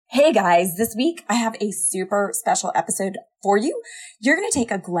Hey guys, this week I have a super special episode for you. You're going to take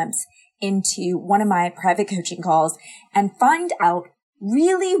a glimpse into one of my private coaching calls and find out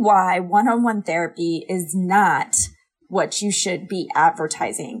really why one-on-one therapy is not what you should be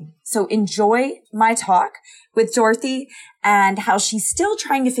advertising. So enjoy my talk with Dorothy and how she's still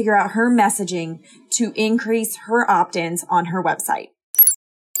trying to figure out her messaging to increase her opt-ins on her website.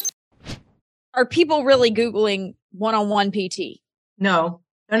 Are people really Googling one-on-one PT? No,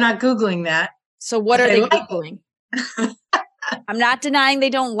 they're not Googling that. So what are they Googling? I'm not denying they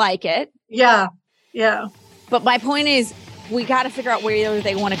don't like it. Yeah. But my point is, we got to figure out where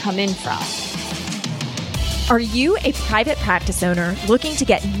they want to come in from. Are you a private practice owner looking to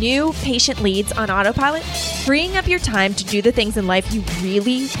get new patient leads on autopilot, freeing up your time to do the things in life you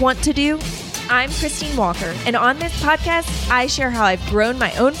really want to do? I'm Christine Walker, and on this podcast, I share how I've grown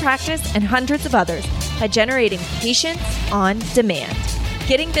my own practice and hundreds of others by generating patients on demand,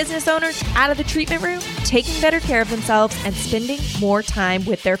 getting business owners out of the treatment room, taking better care of themselves, and spending more time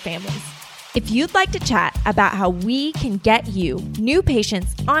with their families. If you'd like to chat about how we can get you new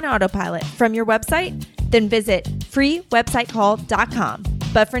patients on autopilot from your website, then visit freewebsitecall.com.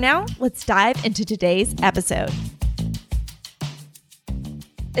 But for now, let's dive into today's episode.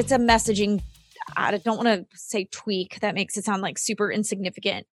 It's a messaging, I don't want to say tweak. That makes it sound like super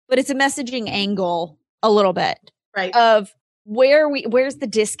insignificant, but it's a messaging angle a little bit, Right. Of where's the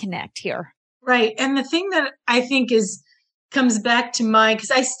disconnect here? Right. And the thing that I think comes back to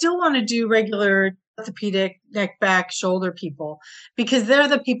because I still want to do regular orthopedic neck, back, shoulder people, because they're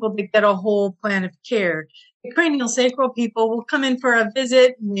the people that get a whole plan of care. The cranial sacral people will come in for a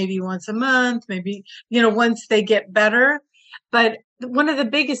visit, maybe once a month, maybe, once they get better. But one of the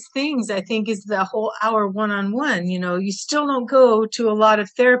biggest things I think is the whole hour one-on-one. You still don't go to a lot of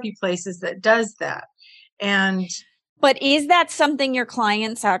therapy places that does that. But is that something your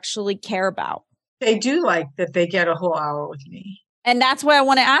clients actually care about? They do like that they get a whole hour with me. And that's what I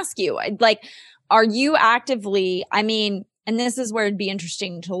want to ask you. Like, are you actively, and this is where it'd be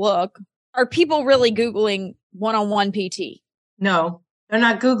interesting to look, are people really Googling one-on-one PT? No, they're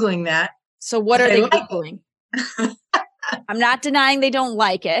not Googling that. So what are they Googling? I'm not denying they don't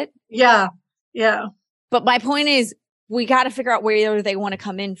like it. Yeah. But my point is, we got to figure out where they want to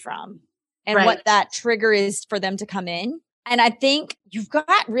come in from and Right. what that trigger is for them to come in. And I think you've got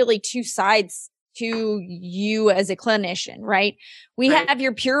really two sides to you as a clinician, right? We Right. have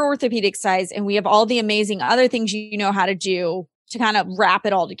your pure orthopedic sides and we have all the amazing other things you know how to do to kind of wrap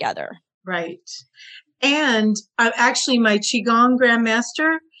it all together. Right. And I'm actually my Qigong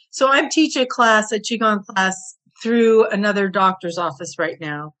Grandmaster. So I teach a Qigong class through another doctor's office right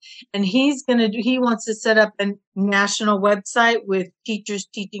now. And he wants to set up a national website with teachers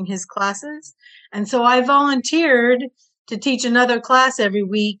teaching his classes. And so I volunteered to teach another class every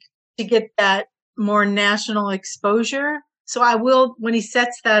week to get that more national exposure. So I will, when he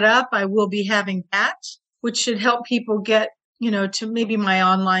sets that up, I will be having that, which should help people get, to maybe my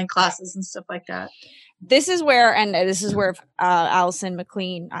online classes and stuff like that. This is where Allison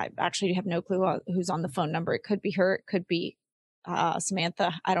McLean, I actually have no clue who's on the phone number. It could be her. It could be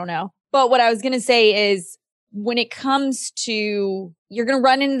Samantha. I don't know. But what I was going to say is when it comes to, you're going to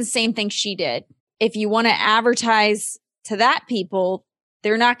run into the same thing she did. If you want to advertise to that people,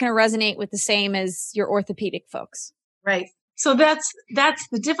 they're not going to resonate with the same as your orthopedic folks. Right. So that's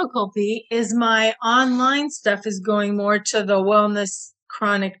the difficulty is my online stuff is going more to the wellness,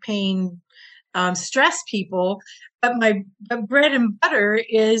 chronic pain, stress people. But my bread and butter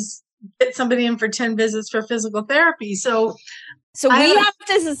is get somebody in for 10 visits for physical therapy. So we have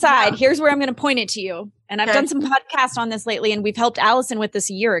to decide. Here's where I'm going to point it to you. And I've done some podcasts on this lately, and we've helped Allison with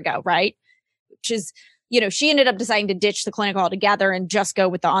this a year ago, right? Which is, she ended up deciding to ditch the clinic altogether and just go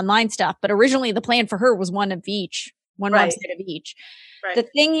with the online stuff. But originally the plan for her was one of each, one Right. website of each. Right. The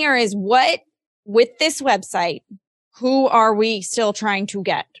thing here is with this website, who are we still trying to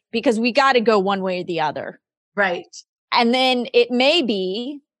get? Because we got to go one way or the other. Right. And then it may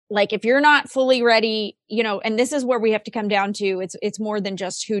be like, if you're not fully ready, and this is where we have to come down to, it's more than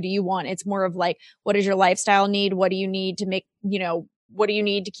just who do you want? It's more of like, what does your lifestyle need? What do you need to make, what do you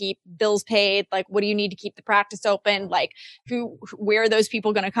need to keep bills paid? Like, what do you need to keep the practice open? Like, where are those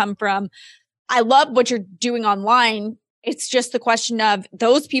people going to come from? I love what you're doing online. It's just the question of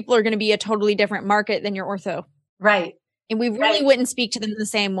those people are going to be a totally different market than your ortho. Right. And we really wouldn't speak to them the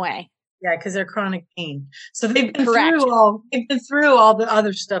same way. Yeah, because they're chronic pain. So they've been Correct. through all the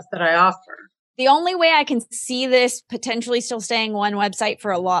other stuff that I offer. The only way I can see this potentially still staying one website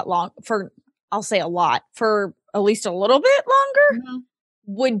for for at least a little bit longer,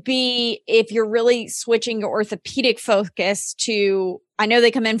 would be if you're really switching your orthopedic focus to, I know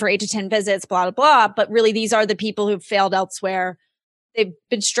they come in for 8 to 10 visits, blah, blah, blah, but really these are the people who've failed elsewhere. They've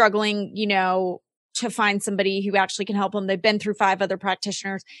been struggling, to find somebody who actually can help them. They've been through 5 other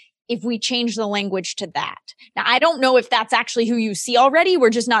practitioners. If we change the language to that. Now, I don't know if that's actually who you see already. We're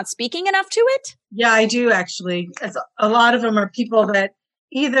just not speaking enough to it. Yeah, I do actually. A lot of them are people that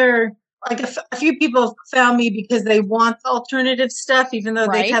either, like a few people found me because they want the alternative stuff, even though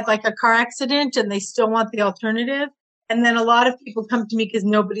they've had like a car accident and they still want the alternative. And then a lot of people come to me because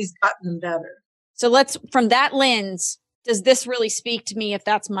nobody's gotten them better. So from that lens, does this really speak to me if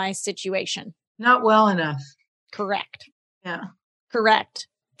that's my situation? Not well enough. Correct. Yeah. Correct.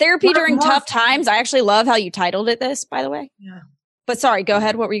 Therapy during tough times. I actually love how you titled it this, by the way. Yeah. But sorry, go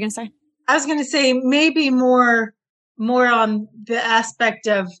ahead. What were you going to say? I was going to say maybe more on the aspect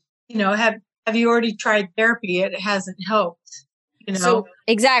of, have you already tried therapy? It hasn't helped, So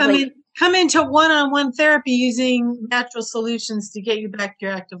exactly. Come into one-on-one therapy using natural solutions to get you back to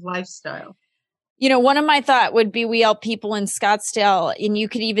your active lifestyle. One of my thought would be we help people in Scottsdale, and you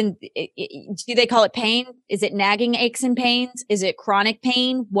could even, do they call it pain? Is it nagging aches and pains? Is it chronic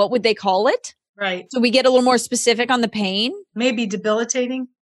pain? What would they call it? Right. So we get a little more specific on the pain. Maybe debilitating.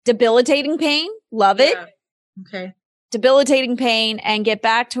 Debilitating pain. Love it. Okay. Debilitating pain, and get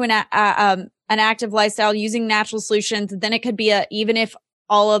back to an active lifestyle using natural solutions. Then it could be even if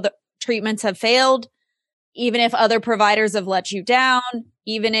all of the treatments have failed, even if other providers have let you down,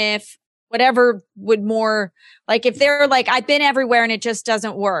 even if whatever would more, like if they're like, I've been everywhere and it just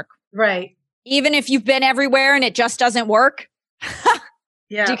doesn't work. Right. Even if you've been everywhere and it just doesn't work.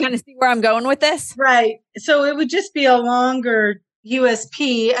 Yeah. Do you kind of see where I'm going with this? Right. So it would just be a longer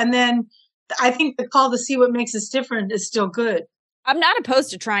USP. And then I think the call to see what makes us different is still good. I'm not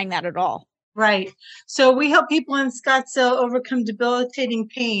opposed to trying that at all. Right. So we help people in Scottsdale overcome debilitating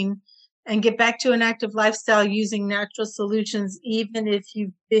pain and get back to an active lifestyle using natural solutions, even if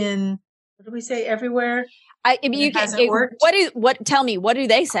you've been, what do we say, everywhere? Tell me, what do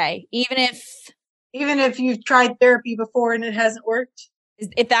they say? Even if you've tried therapy before and it hasn't worked?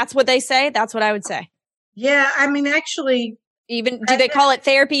 If that's what they say, that's what I would say. Yeah. I mean, actually. Do they call it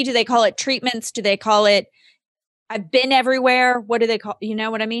therapy? Do they call it treatments? Do they call it, I've been everywhere? What do they call, you know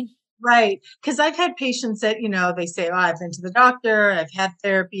what I mean? Right. Because I've had patients that, they say, oh, I've been to the doctor, I've had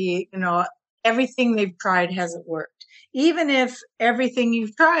therapy, everything they've tried hasn't worked. Even if everything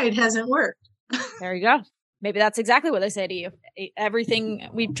you've tried hasn't worked. There you go. Maybe that's exactly what they say to you. Everything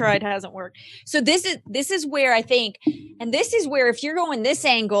we've tried hasn't worked. So this is where I think, and this is where if you're going this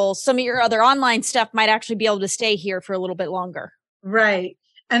angle, some of your other online stuff might actually be able to stay here for a little bit longer. Right.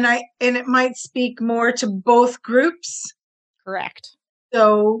 And it might speak more to both groups. Correct.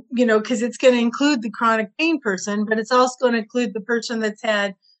 So, because it's going to include the chronic pain person, but it's also going to include the person that's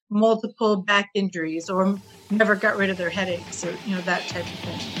had multiple back injuries or never got rid of their headaches or, that type of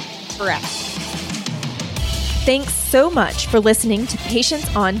thing. Correct. Thanks so much for listening to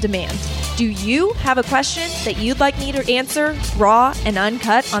Patients on Demand. Do you have a question that you'd like me to answer raw and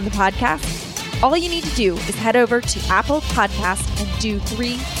uncut on the podcast? All you need to do is head over to Apple Podcasts and do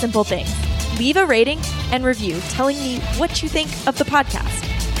 3 simple things. Leave a rating and review telling me what you think of the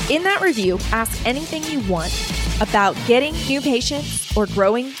podcast. In that review, ask anything you want about getting new patients or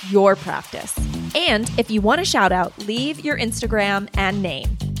growing your practice. And if you want a shout out, leave your Instagram and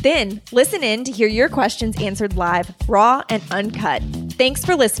name. Then listen in to hear your questions answered live, raw and uncut. Thanks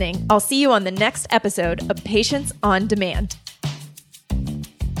for listening. I'll see you on the next episode of Patients on Demand.